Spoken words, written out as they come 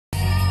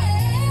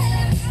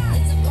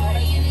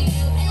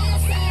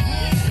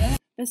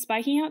The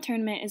Spiking Out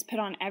tournament is put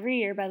on every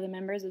year by the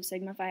members of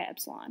Sigma Phi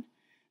Epsilon.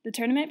 The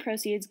tournament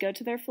proceeds go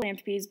to their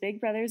philanthropies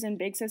Big Brothers and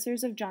Big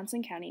Sisters of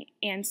Johnson County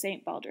and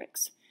St.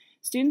 Baldrick's.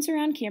 Students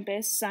around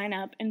campus sign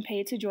up and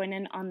pay to join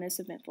in on this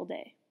eventful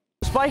day.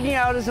 Spiking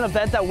Out is an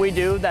event that we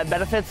do that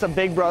benefits the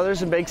Big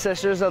Brothers and Big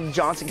Sisters of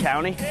Johnson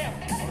County.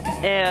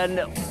 And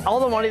all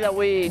the money that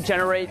we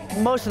generate,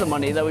 most of the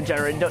money that we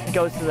generate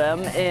goes to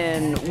them.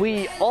 And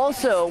we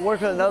also work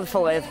with another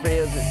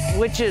philanthropy,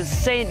 which is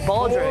St.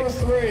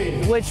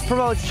 Baldrick's, which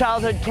promotes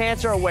childhood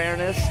cancer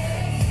awareness.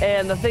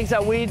 And the things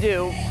that we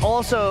do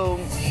also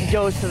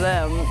goes to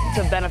them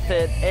to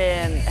benefit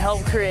and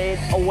help create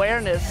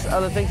awareness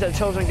of the things that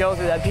children go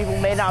through that people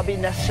may not be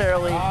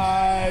necessarily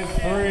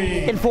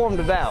informed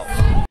about.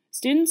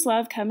 Students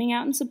love coming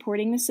out and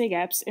supporting the Sig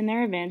Eps in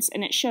their events,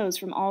 and it shows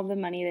from all of the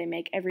money they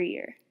make every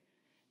year.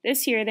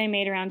 This year they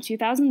made around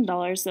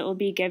 $2,000 that will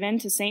be given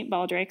to St.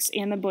 Baldrick's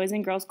and the Boys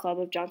and Girls Club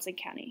of Johnson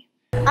County.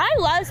 I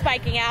love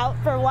Spiking Out,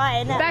 for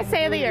one. Best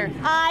day of the year.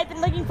 I've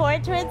been looking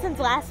forward to it since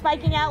last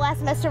Spiking Out, last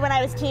semester when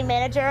I was team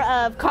manager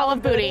of Call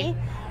of Booty.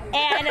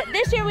 And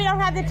this year we don't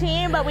have the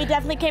team, but we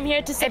definitely came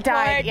here to support. It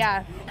died,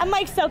 yeah. I'm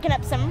like soaking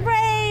up some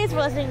rays,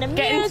 we're listening to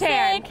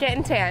music.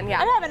 Getting tan,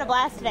 yeah. I'm having a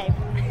blast today.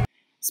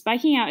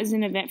 Spiking Out is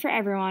an event for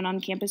everyone on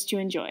campus to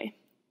enjoy.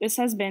 This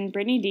has been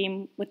Brittney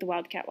Diehm with the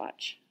Wildcat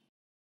Watch.